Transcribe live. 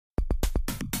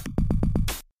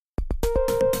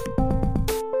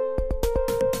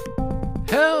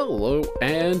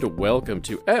and welcome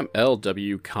to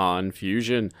MLW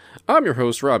Confusion. I'm your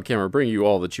host, Rob Cameron, bringing you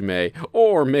all that you may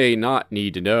or may not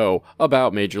need to know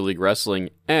about Major League Wrestling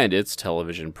and its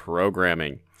television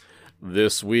programming.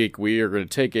 This week, we are going to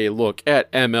take a look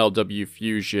at MLW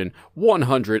Fusion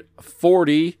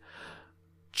 140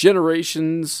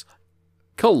 Generations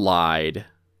Collide.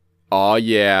 Aw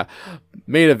yeah,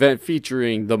 main event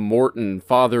featuring the Morton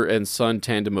father and son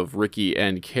tandem of Ricky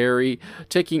and Carrie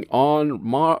taking on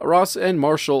Ross and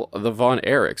Marshall, the Von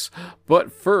Erichs.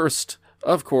 But first,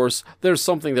 of course, there's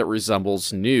something that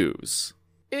resembles news.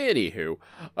 Anywho,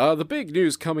 the big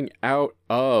news coming out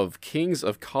of Kings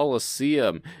of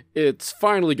Colosseum. It's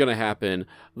finally going to happen.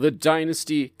 The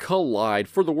Dynasty collide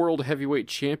for the World Heavyweight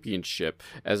Championship,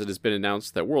 as it has been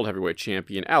announced that World Heavyweight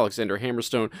Champion Alexander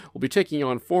Hammerstone will be taking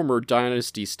on former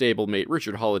Dynasty stablemate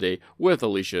Richard Holliday with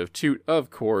Alicia Toot, of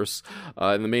course,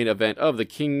 in the main event of the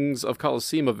Kings of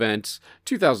Colosseum event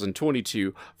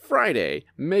 2022, Friday,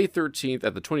 May 13th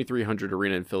at the 2300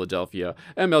 Arena in Philadelphia.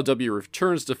 MLW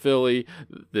returns to Philly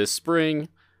this spring.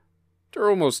 Or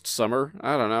almost summer.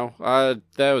 I don't know.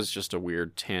 That was just a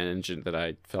weird tangent that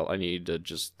I felt I needed to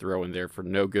just throw in there for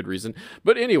no good reason.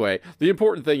 But anyway, the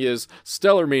important thing is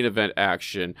stellar main event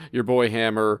action. Your boy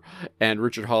Hammer and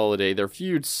Richard Holliday, their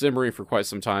feud simmering for quite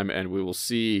some time, and we will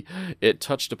see it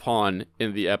touched upon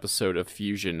in the episode of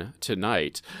Fusion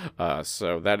tonight.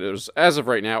 So that is, as of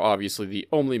right now, obviously the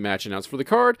only match announced for the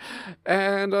card.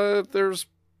 And there's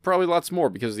probably lots more,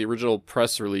 because the original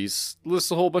press release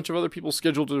lists a whole bunch of other people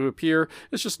scheduled to appear.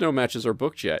 It's just no matches are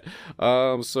booked yet.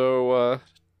 The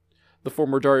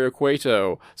former Dario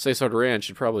Cueto, Cesar Duran,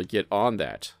 should probably get on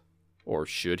that. Or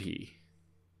should he?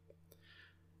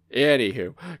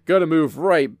 Anywho, gonna move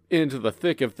right into the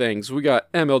thick of things. We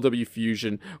got MLW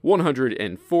Fusion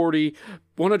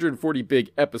 140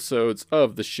 big episodes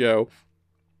of the show.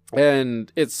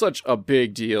 And it's such a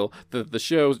big deal that the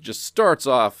show just starts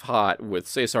off hot with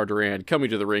Cesar Duran coming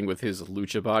to the ring with his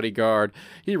lucha bodyguard.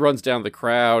 He runs down the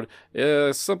crowd,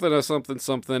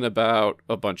 something about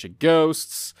a bunch of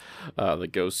ghosts, the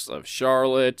ghosts of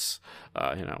Charlotte.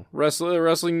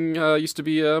 Wrestling used to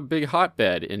be a big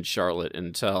hotbed in Charlotte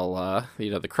until,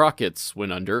 the Crockett's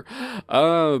went under.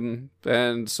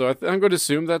 And so I'm going to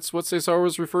assume that's what Cesar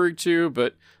was referring to,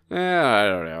 but I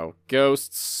don't know.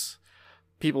 Ghosts,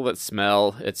 people that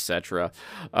smell, etc.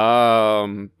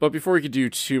 But before we could do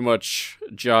too much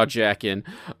jaw-jacking,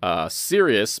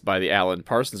 Sirius by the Alan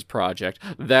Parsons Project.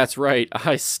 That's right,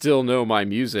 I still know my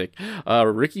music.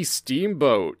 Ricky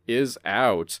Steamboat is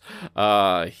out.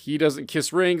 He doesn't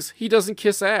kiss rings, he doesn't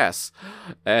kiss ass.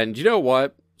 And you know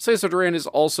what? Cesar Duran is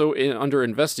also under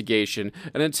investigation,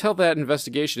 and until that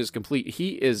investigation is complete, he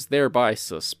is thereby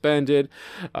suspended.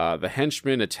 The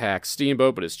henchman attacks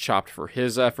Steamboat, but is chopped for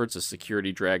his efforts as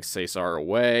security drags Cesar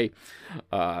away.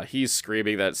 He's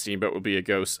screaming that Steamboat will be a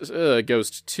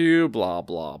ghost too, blah,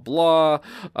 blah, blah.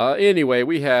 Anyway,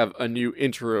 we have a new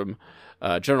interim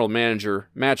general manager,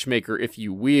 matchmaker, if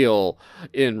you will,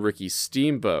 in Ricky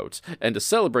Steamboat. And to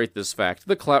celebrate this fact,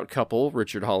 the Clout couple,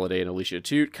 Richard Holliday and Alicia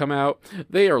Toot, come out.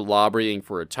 They are lobbying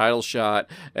for a title shot.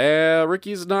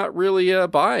 Ricky's not really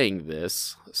buying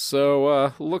this.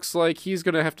 So, looks like he's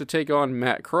going to have to take on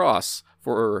Matt Cross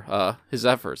for his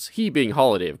efforts. He being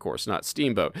Holliday, of course, not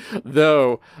Steamboat.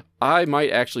 Though, I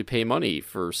might actually pay money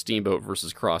for Steamboat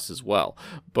versus Cross as well.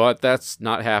 But that's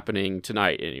not happening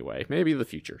tonight anyway. Maybe in the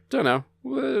future. Don't know.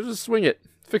 We'll just swing it.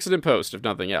 Fix it in post, if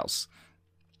nothing else.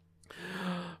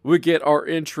 We get our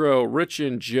intro. Rich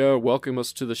and Joe welcome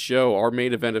us to the show. Our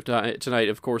main event of tonight,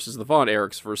 of course, is the Von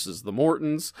Erichs versus the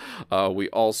Mortons. We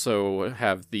also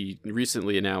have the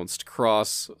recently announced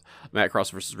Matt Cross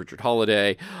versus Richard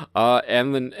Holliday.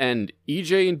 And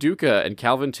EJ and Duca and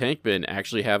Calvin Tankman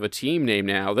actually have a team name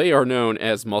now. They are known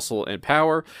as Muscle and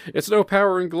Power. It's no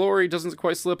power and glory. Doesn't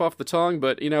quite slip off the tongue,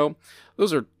 but,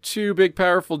 those are two big,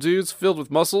 powerful dudes filled with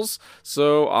muscles,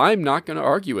 so I'm not going to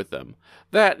argue with them.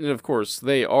 That, and of course,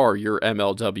 they are your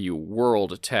MLW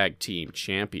World Tag Team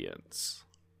Champions.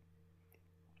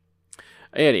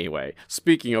 Anyway,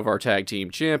 speaking of our Tag Team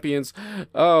Champions,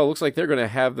 looks like they're going to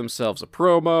have themselves a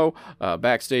promo.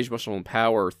 Backstage, Muscle and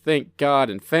Power, thank God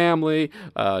and family.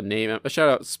 A shout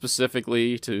out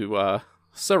specifically to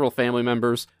several family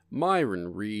members.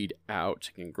 Myron Reed out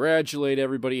to congratulate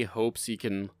everybody. Hopes he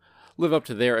can live up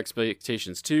to their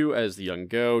expectations too as the young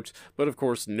goat, but of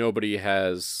course nobody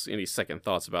has any second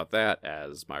thoughts about that,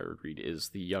 as Myron Reed is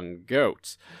the young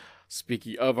goat.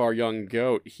 Speaking of our young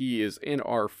goat, he is in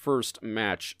our first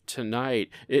match tonight.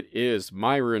 It is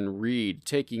Myron Reed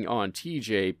taking on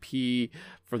TJP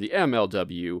for the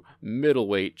MLW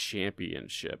Middleweight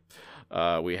Championship.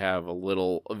 We have a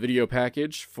little video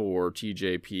package for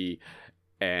TJP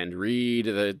and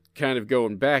Reed, kind of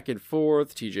going back and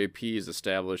forth. TJP has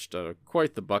established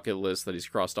quite the bucket list that he's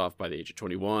crossed off by the age of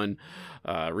 21.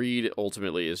 Reed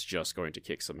ultimately is just going to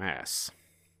kick some ass.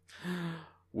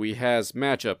 We has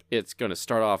matchup. It's going to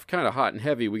start off kind of hot and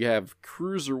heavy. We have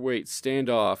cruiserweight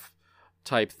standoff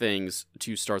type things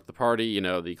to start the party. You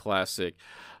know, the classic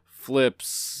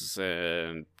flips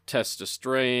and test of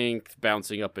strength,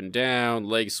 bouncing up and down,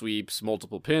 leg sweeps,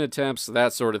 multiple pin attempts,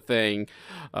 that sort of thing,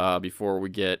 before we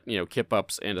get, kip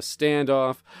ups and a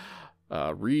standoff.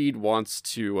 Reed wants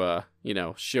to,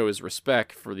 show his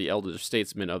respect for the elder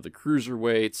statesman of the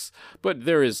cruiserweights, but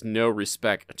there is no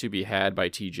respect to be had by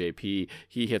TJP.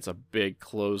 He hits a big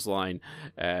clothesline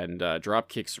and drop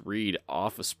kicks Reed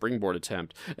off a springboard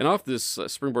attempt. And off this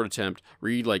springboard attempt,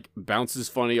 Reed bounces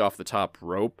funny off the top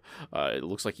rope. It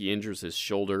looks like he injures his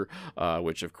shoulder,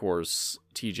 which of course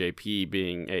TJP,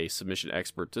 being a submission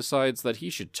expert, decides that he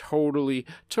should totally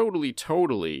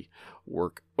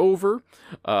work over.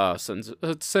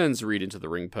 Sends Reed into the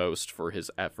ring post for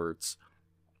his efforts.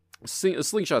 A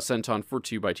slingshot senton for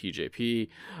 2 by TJP.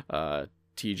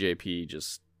 TJP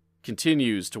just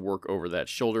continues to work over that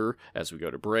shoulder as we go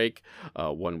to break.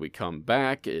 When we come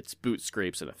back, it's boot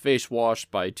scrapes and a face wash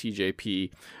by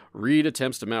TJP. Reed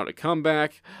attempts to mount a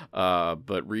comeback,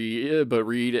 but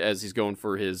Reed, as he's going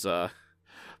for his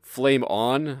flame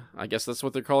on, I guess that's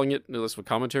what they're calling it, that's what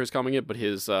commentary's calling it, but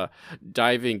his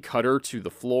diving cutter to the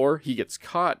floor, he gets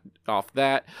caught off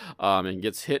that, and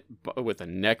gets hit with a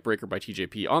neck breaker by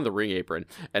TJP on the ring apron.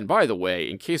 And by the way,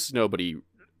 in case nobody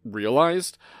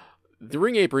realized, the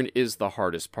ring apron is the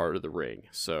hardest part of the ring,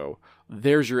 so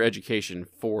there's your education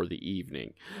for the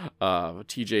evening.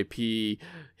 TJP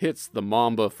hits the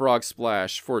Mamba frog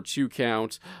splash for a 2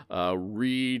 count.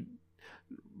 Reed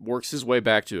works his way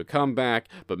back to a comeback,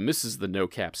 but misses the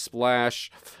no-cap splash.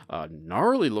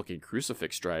 Gnarly looking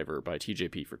crucifix driver by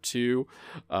TJP for 2.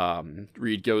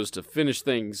 Reed goes to finish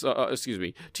things,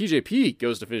 TJP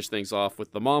goes to finish things off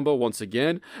with the Mamba once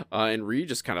again, and Reed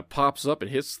just kind of pops up and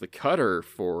hits the cutter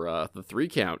for the 3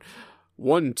 count.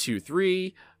 1, 2,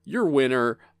 3, your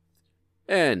winner,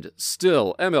 and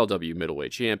still MLW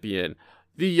Middleweight Champion,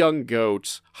 the young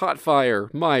goat, Hot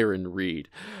Fire, Myron Reed.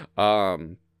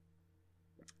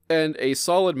 And a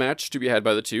solid match to be had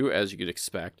by the two, as you could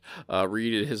expect.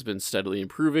 Reed has been steadily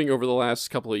improving over the last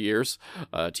couple of years.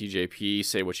 TJP,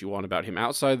 say what you want about him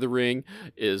outside the ring,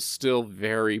 is still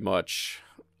very much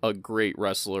a great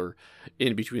wrestler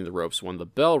in between the ropes when the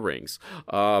bell rings.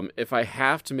 If I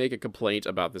have to make a complaint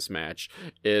about this match,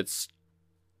 it's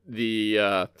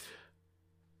the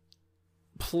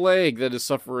plague that is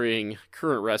suffering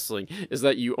current wrestling is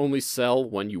that you only sell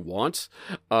when you want.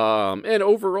 And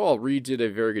overall, Reed did a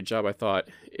very good job, I thought,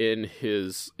 in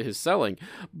his selling.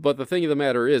 But the thing of the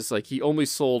matter is, he only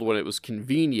sold when it was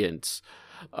convenient.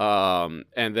 And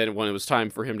then when it was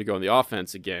time for him to go on the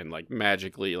offense again,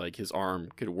 magically, his arm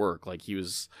could work. He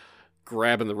was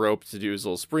grabbing the rope to do his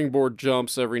little springboard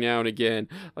jumps every now and again,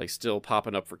 still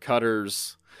popping up for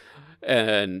cutters.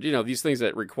 And, these things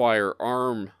that require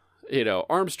arm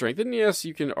strength. And yes,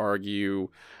 you can argue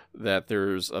that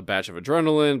there's a batch of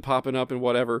adrenaline popping up and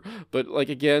whatever, but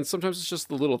again, sometimes it's just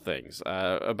the little things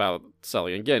about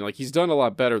selling. Again, he's done a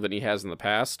lot better than he has in the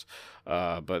past,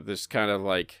 but there's kind of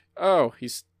oh,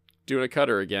 he's doing a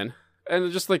cutter again.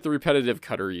 And just the repetitive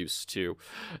cutter use too,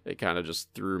 it kind of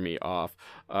just threw me off.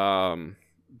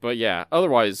 But yeah,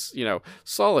 otherwise,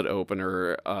 solid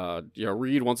opener.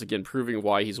 Reed once again proving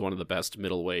why he's one of the best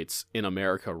middleweights in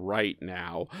America right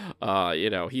now.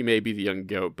 He may be the young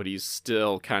goat, but he's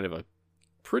still kind of a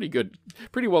pretty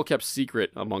well kept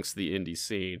secret amongst the indie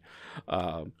scene.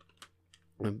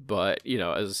 But,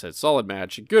 as I said, solid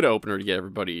match, good opener to get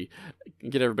everybody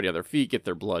on their feet, get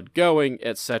their blood going,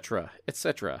 etc.,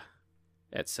 etc.,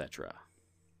 etc.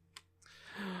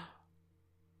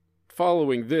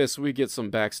 Following this, we get some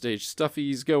backstage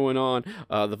stuffies going on.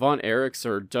 The Von Erichs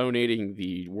are donating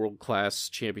the World Class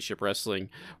Championship Wrestling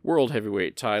World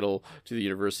Heavyweight title to the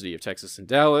University of Texas in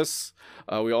Dallas.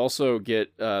 We also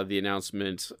get the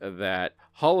announcement that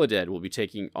Holodead will be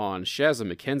taking on Shazza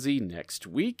McKenzie next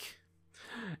week.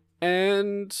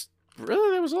 And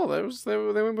Really, that was all. They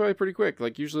went by pretty quick.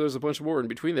 Like usually, there's a bunch more in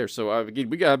between there. So again,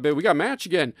 we got match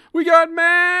again. We got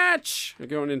match.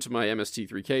 Going into my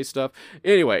MST3K stuff.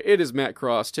 Anyway, it is Matt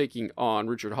Cross taking on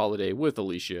Richard Holiday with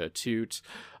Alicia Atout.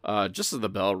 Just as the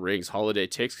bell rings, Holiday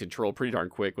takes control pretty darn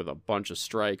quick with a bunch of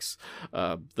strikes.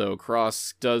 Though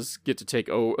Cross does get to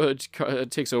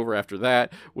takes over after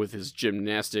that with his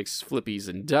gymnastics, flippies,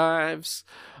 and dives.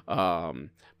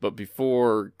 But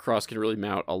before Cross can really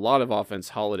mount a lot of offense,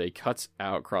 Holiday cuts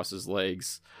out Cross's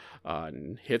legs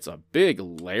and hits a big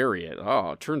lariat.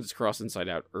 Turns Cross inside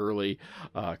out early.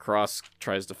 Cross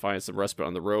tries to find some respite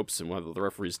on the ropes, and while the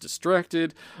referee's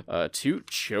distracted, Toot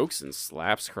chokes and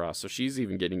slaps Cross. So she's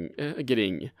even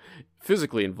getting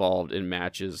physically involved in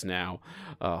matches now.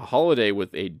 Holiday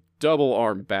with a double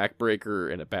arm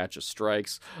backbreaker and a batch of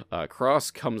strikes.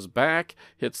 Cross comes back,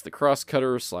 hits the cross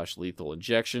cutter / lethal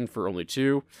injection for only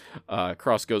 2.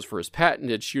 Cross goes for his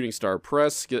patented shooting star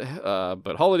press,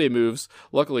 but Holiday moves.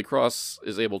 Luckily, Cross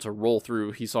is able to roll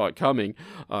through. He saw it coming.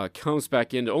 Comes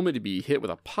back in only to be hit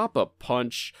with a pop-up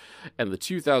punch and the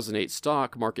 2008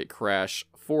 stock market crash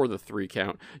for the 3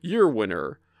 count. Your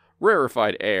winner,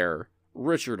 rarefied air,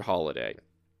 Richard Holiday.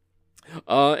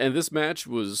 And this match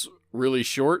was really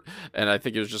short, and I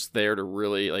think it was just there to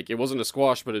really, it wasn't a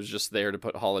squash, but it was just there to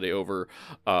put Holiday over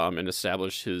and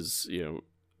establish his,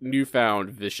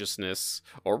 newfound viciousness,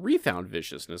 or refound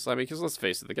viciousness. I mean, because let's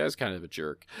face it, the guy's kind of a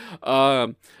jerk.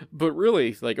 But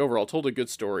really, overall, told a good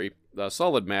story, a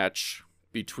solid match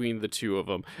between the two of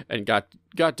them, and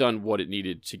got done what it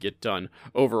needed to get done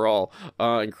overall.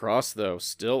 And Cross, though,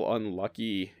 still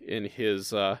unlucky in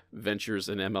his ventures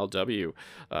in MLW,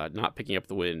 not picking up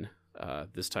the win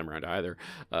this time around either.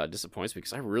 Disappoints me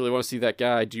because I really want to see that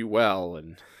guy do well,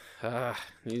 and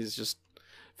he's just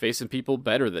facing people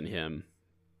better than him,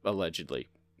 allegedly.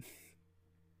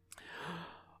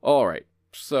 All right,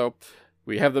 so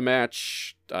we have the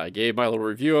match. I gave my little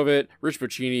review of it. Rich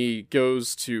Bocchini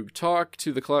goes to talk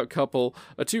to the Clout couple.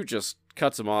 Atout just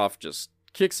cuts him off, just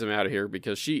kicks him out of here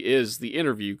because she is the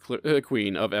interview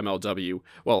queen of MLW.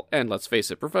 Well, and let's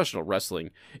face it, professional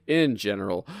wrestling in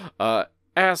general.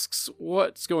 Asks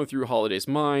what's going through Holiday's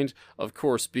mind. Of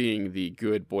course, being the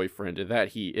good boyfriend that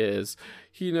he is,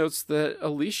 he notes that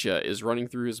Alicia is running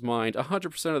through his mind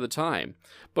 100% of the time.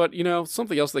 But,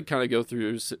 something else that kind of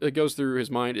goes through his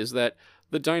mind is that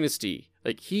the dynasty,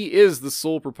 he is the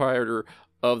sole proprietor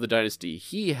of the dynasty.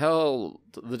 He held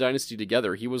the dynasty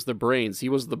together. He was the brains. He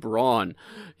was the brawn.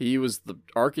 He was the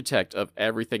architect of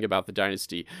everything about the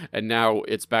dynasty. And now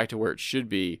it's back to where it should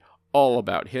be, all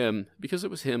about him, because it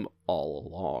was him all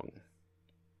along.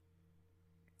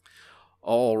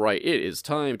 All right, it is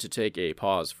time to take a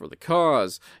pause for the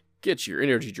cause. Get your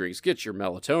energy drinks, get your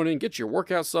melatonin, get your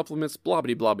workout supplements,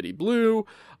 blobbity blobbity blue.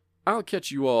 I'll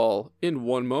catch you all in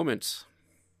one moment.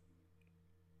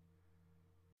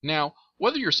 Now,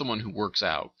 whether you're someone who works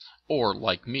out, or,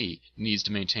 like me, needs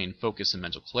to maintain focus and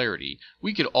mental clarity,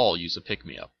 we could all use a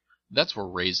pick-me-up. That's where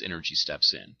Raze Energy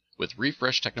steps in. With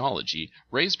Refresh technology,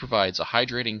 Raze provides a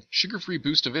hydrating, sugar-free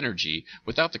boost of energy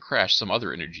without the crash some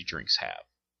other energy drinks have.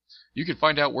 You can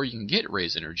find out where you can get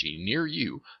Raze Energy near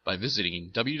you by visiting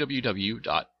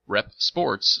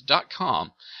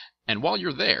www.repsports.com, and while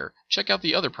you're there, check out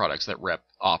the other products that Rep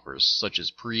offers, such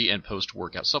as pre- and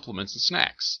post-workout supplements and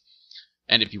snacks.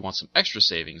 And if you want some extra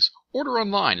savings, order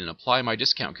online and apply my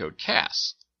discount code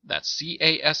CASS, that's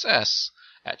C-A-S-S,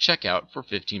 at checkout for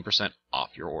 15%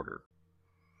 off your order.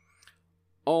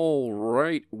 All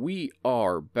right, we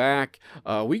are back.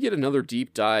 We get another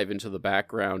deep dive into the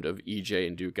background of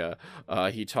EJ Nduka.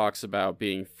 He talks about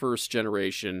being first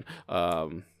generation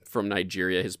from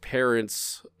Nigeria. His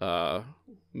parents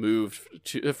moved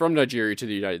from Nigeria to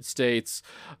the United States,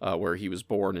 where he was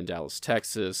born in Dallas,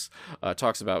 Texas.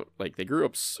 Talks about they grew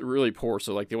up really poor,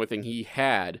 so the only thing he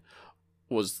had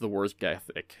was the work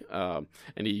ethic, and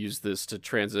he used this to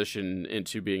transition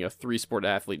into being a 3-sport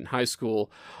athlete in high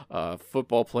school,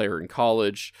 football player in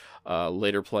college,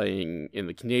 later playing in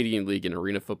the Canadian League in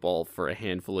arena football for a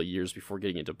handful of years before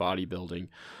getting into bodybuilding.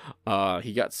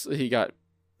 He got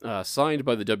signed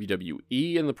by the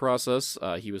WWE in the process.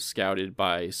 He was scouted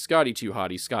by Scotty Too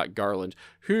Hottie, Scott Garland,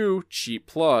 who, cheap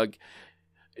plug,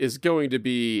 is going to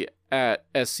be at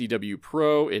SCW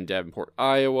Pro in Davenport,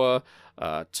 Iowa,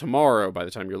 tomorrow. By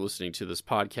the time you're listening to this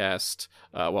podcast,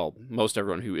 most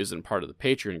everyone who isn't part of the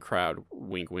Patreon crowd,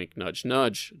 wink, wink, nudge,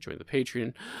 nudge, join the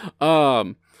Patreon.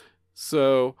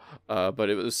 But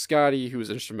it was Scotty who was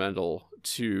instrumental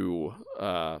to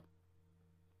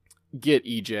get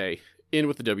EJ in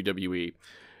with the WWE.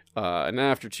 And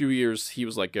after 2 years, he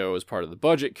was let go as part of the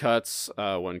budget cuts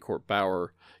when Court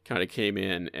Bauer kind of came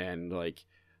in and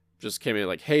just came in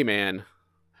like, hey man,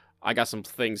 I got some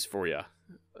things for you.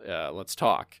 Let's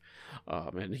talk.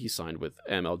 And he signed with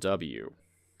MLW.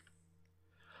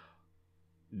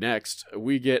 Next,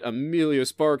 we get Emilio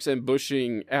Sparks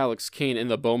ambushing Alex Kane in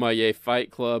the Beaumaye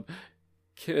Fight Club.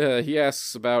 He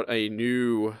asks about a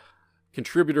new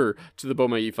contributor to the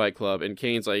Beaumaye Fight Club, and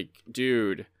Kane's like,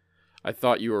 dude, I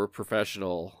thought you were a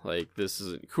professional. Like, this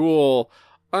isn't cool.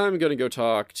 I'm gonna go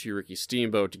talk to Ricky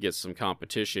Steamboat to get some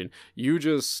competition. You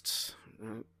just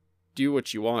do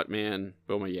what you want, man,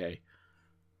 Beaumaye.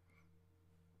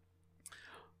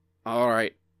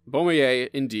 Alright, Beaumaye,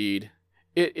 indeed.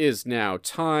 It is now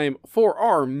time for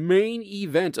our main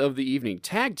event of the evening.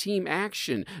 Tag team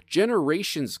action.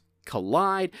 Generations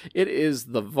collide. It is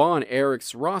the Von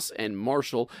Erichs, Ross and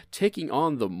Marshall, taking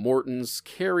on the Mortons,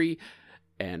 Kerry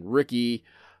and Ricky.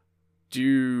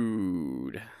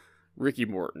 Dude. Ricky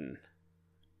Morton.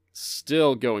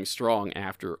 Still going strong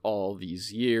after all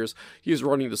these years. He's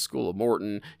running the School of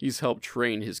Morton. He's helped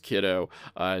train his kiddo.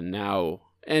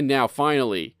 Now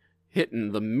finally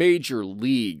hitting the major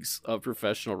leagues of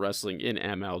professional wrestling in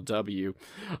MLW.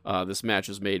 This match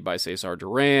was made by Cesar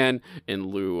Duran in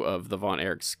lieu of the Von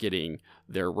Erichs getting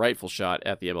their rightful shot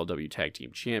at the MLW Tag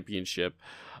Team Championship.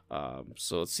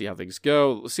 So let's see how things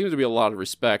go. There seems to be a lot of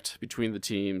respect between the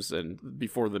teams, and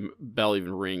before the bell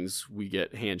even rings, we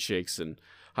get handshakes and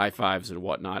high fives and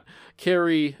whatnot.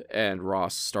 Kerry and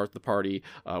Ross start the party,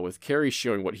 with Kerry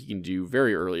showing what he can do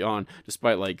very early on,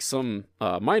 despite like some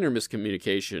minor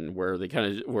miscommunication where they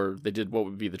did what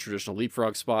would be the traditional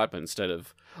leapfrog spot, but instead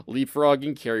of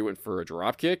leapfrogging, Kerry went for a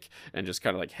drop kick and just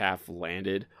kind of like half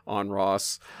landed on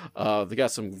Ross. They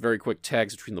got some very quick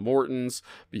tags between the Mortons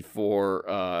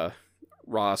before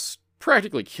Ross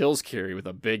practically kills Kerry with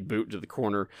a big boot to the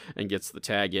corner and gets the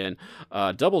tag in.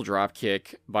 Double drop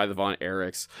kick by the Von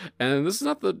Erichs. And this is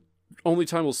not the only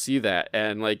time we'll see that.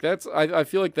 And like that's I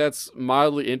feel like that's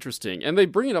mildly interesting. And they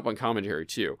bring it up on commentary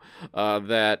too.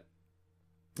 That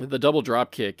the double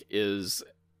drop kick is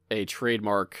a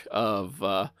trademark of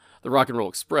the Rock and Roll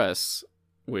Express,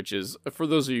 which is, for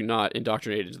those of you not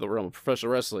indoctrinated into the realm of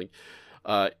professional wrestling,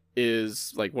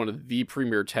 is like one of the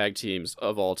premier tag teams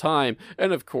of all time,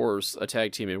 and of course a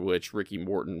tag team in which Ricky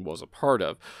Morton was a part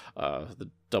of. The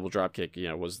double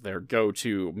dropkick, was their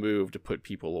go-to move to put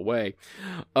people away.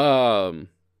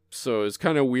 So it's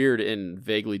kind of weird and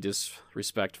vaguely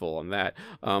disrespectful on that.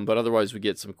 But otherwise, we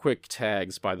get some quick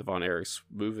tags by the Von Erichs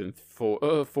moving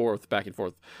forth, back and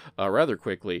forth rather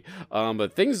quickly.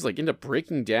 But things like end up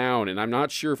breaking down, and I'm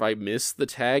not sure if I missed the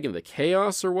tag in the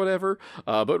chaos or whatever.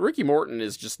 But Ricky Morton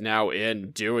is just now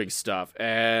in doing stuff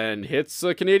and hits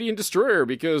a Canadian Destroyer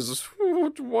because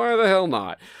why the hell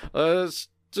not?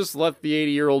 Just let the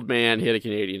 80-year-old man hit a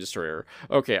Canadian Destroyer.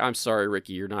 Okay, I'm sorry,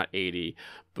 Ricky, you're not 80.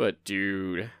 But,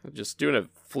 dude, just doing a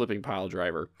flipping pile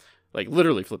driver. Like,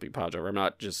 literally flipping pile driver. I'm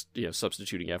not just,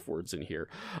 substituting F words in here.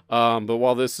 But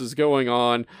while this is going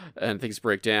on and things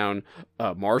break down,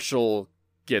 Marshall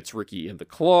gets Ricky in the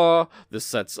claw. This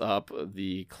sets up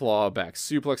the claw back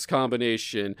suplex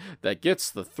combination that gets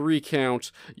the 3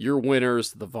 count. Your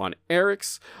winners, the Von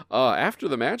Erichs. After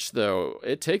the match, though,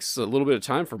 it takes a little bit of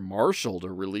time for Marshall to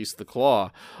release the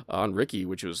claw on Ricky,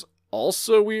 which was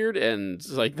also weird, and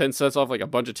like then sets off like a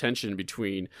bunch of tension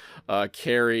between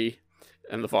Kerry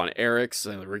and the Von Erichs,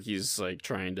 and Ricky's like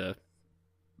trying to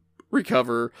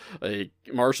recover. Like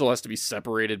Marshall has to be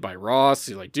separated by Ross.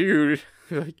 He's like, dude,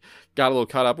 like, got a little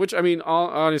caught up. Which I mean,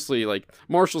 honestly, like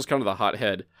Marshall's kind of the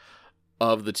hothead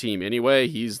of the team anyway.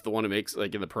 He's the one who makes,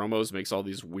 like, in the promos, makes all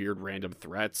these weird random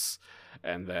threats,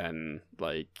 and then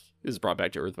like is brought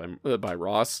back to earth by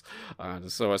Ross.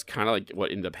 So it's kind of like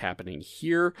what ended up happening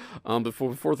here.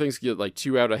 Before things get like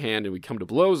too out of hand and we come to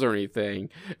blows or anything,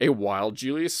 a wild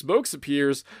Julius Smokes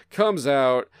appears, comes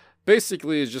out,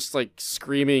 basically is just like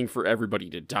screaming for everybody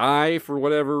to die for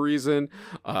whatever reason.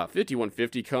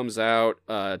 5150 comes out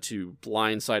to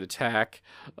blindside attack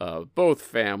both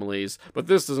families, but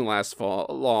this doesn't last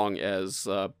long as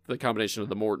the combination of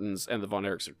the Mortons and the Von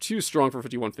Erichs are too strong for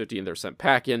 5150 and they're sent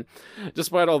packing.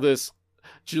 Despite all this,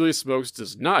 Julius Smokes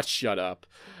does not shut up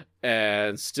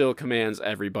and still commands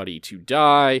everybody to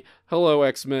die. Hello,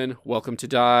 X-Men. Welcome to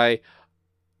die.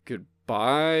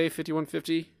 Goodbye,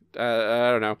 5150.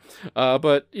 I don't know.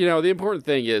 But, the important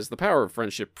thing is the power of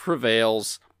friendship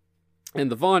prevails,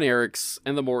 and the Von Erichs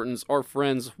and the Mortons are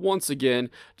friends once again,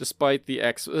 despite the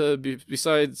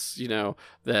besides,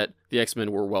 that the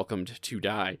X-Men were welcomed to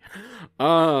die.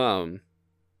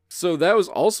 So that was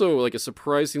also like a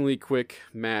surprisingly quick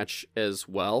match as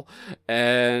well.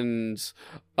 And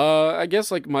I guess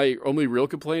like my only real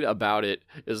complaint about it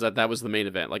is that was the main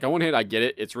event. Like on one hand, I get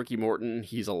it. It's Ricky Morton.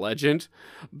 He's a legend.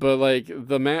 But like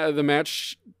the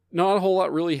match, not a whole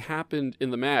lot really happened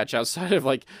in the match outside of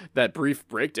like that brief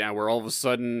breakdown where all of a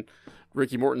sudden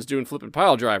Ricky Morton's doing flipping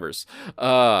pile drivers.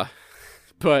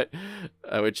 But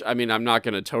which, I mean, I'm not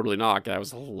going to totally knock. That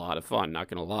was a lot of fun, not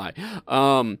going to lie.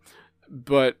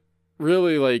 But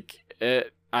really, like,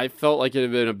 I felt like it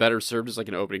had been a better served as like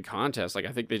an opening contest. Like,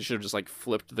 I think they should have just like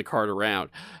flipped the card around,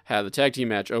 had the tag team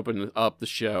match open up the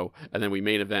show, and then we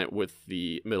main event with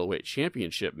the middleweight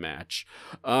championship match.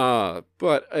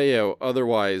 But you know,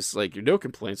 otherwise, like, no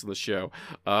complaints on the show.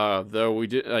 Though we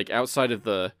did, like, outside of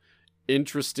the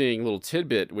interesting little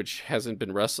tidbit, which hasn't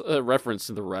been referenced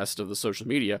in the rest of the social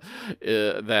media,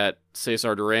 that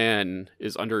Cesar Duran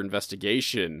is under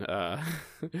investigation,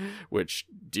 which,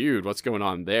 dude, what's going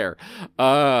on there?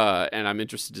 And I'm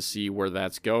interested to see where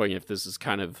that's going, if this is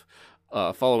kind of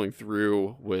following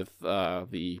through with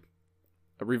the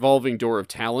revolving door of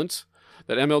talent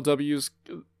that MLW's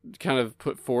kind of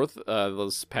put forth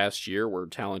this past year, where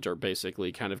talent are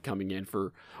basically kind of coming in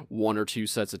for 1 or 2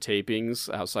 sets of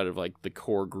tapings outside of like the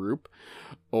core group,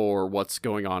 or what's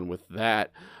going on with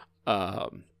that.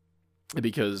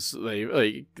 Because they,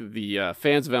 like, the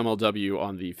fans of MLW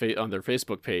on their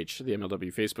Facebook page, the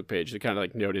MLW Facebook page, they kind of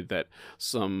like noted that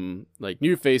some like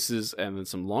new faces and then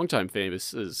some longtime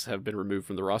faces have been removed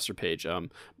from the roster page.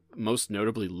 Most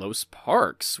notably Los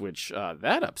Parks, which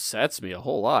that upsets me a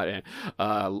whole lot. And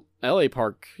LA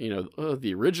Park, you know,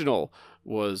 the original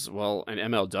was, well, an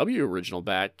MLW original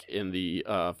back in the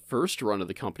first run of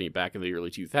the company back in the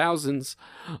early 2000s,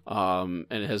 and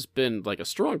it has been like a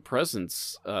strong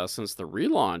presence since the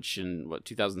relaunch in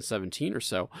 2017 or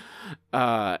so.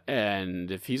 And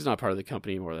if he's not part of the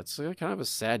company anymore, that's kind of a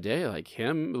sad day. Like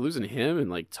losing him and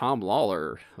like Tom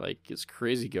Lawler, like, it's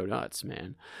crazy go nuts,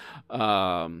 man.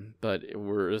 But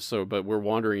we're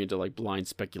wandering into like blind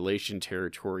speculation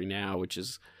territory now, which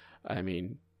is, I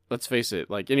mean, let's face it,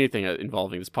 like, anything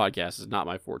involving this podcast is not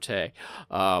my forte.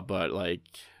 But like,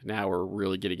 now we're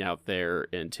really getting out there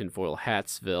in tinfoil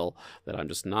hatsville that I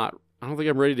don't think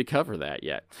I'm ready to cover that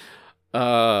yet.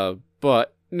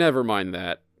 But never mind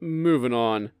that. Moving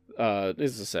on.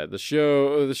 As I said, the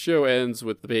show ends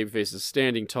with the babyfaces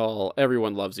standing tall.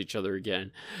 Everyone loves each other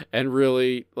again. And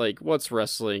really, like, what's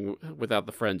wrestling without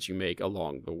the friends you make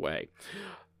along the way?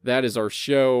 That is our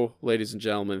show, ladies and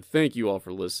gentlemen. Thank you all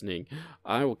for listening.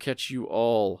 I will catch you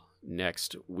all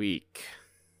next week.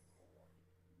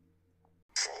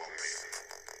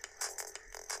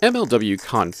 MLW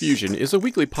Confusion is a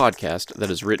weekly podcast that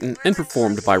is written and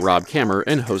performed by Rob Kammer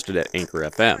and hosted at Anchor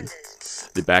FM.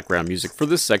 The background music for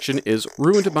this section is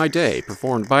Ruined My Day,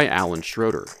 performed by Alan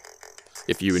Schroeder.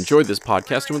 If you enjoyed this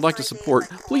podcast and would like to support,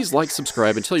 please like,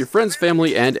 subscribe, and tell your friends,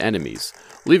 family, and enemies.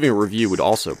 Leaving a review would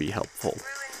also be helpful.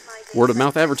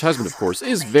 Word-of-mouth advertisement, of course,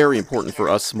 is very important for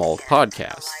us small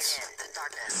podcasts.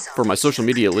 For my social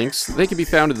media links, they can be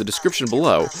found in the description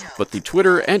below, but the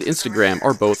Twitter and Instagram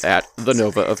are both at The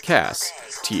Nova of Cass,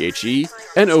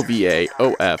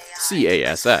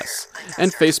 TheNovaofCass,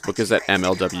 and Facebook is at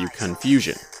MLW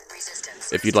Confusion.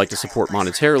 If you'd like to support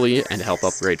monetarily and help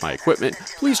upgrade my equipment,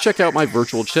 please check out my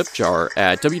virtual tip jar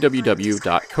at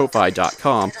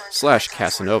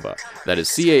www.ko-fi.com/Casanova. That is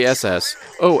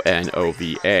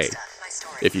CASSONOVA.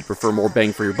 If you'd prefer more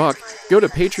bang for your buck, go to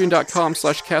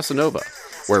patreon.com/Casanova,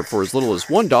 where for as little as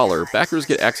 $1, backers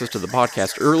get access to the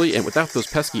podcast early and without those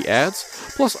pesky ads,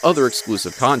 plus other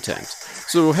exclusive content.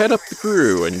 So head up the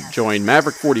crew and join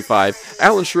Maverick45,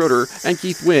 Alan Schroeder, and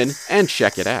Keith Wynn, and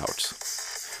check it out.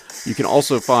 You can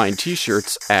also find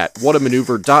t-shirts at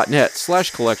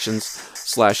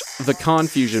whatamaneuver.net/collections/The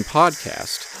Confusion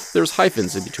Podcast. There's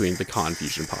hyphens in between The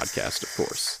Confusion Podcast, of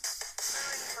course.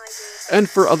 And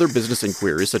for other business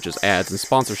inquiries such as ads and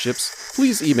sponsorships,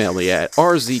 please email me at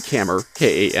rzkammer,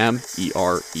 Kamerer,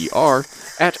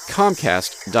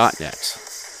 @comcast.net.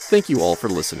 Thank you all for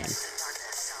listening.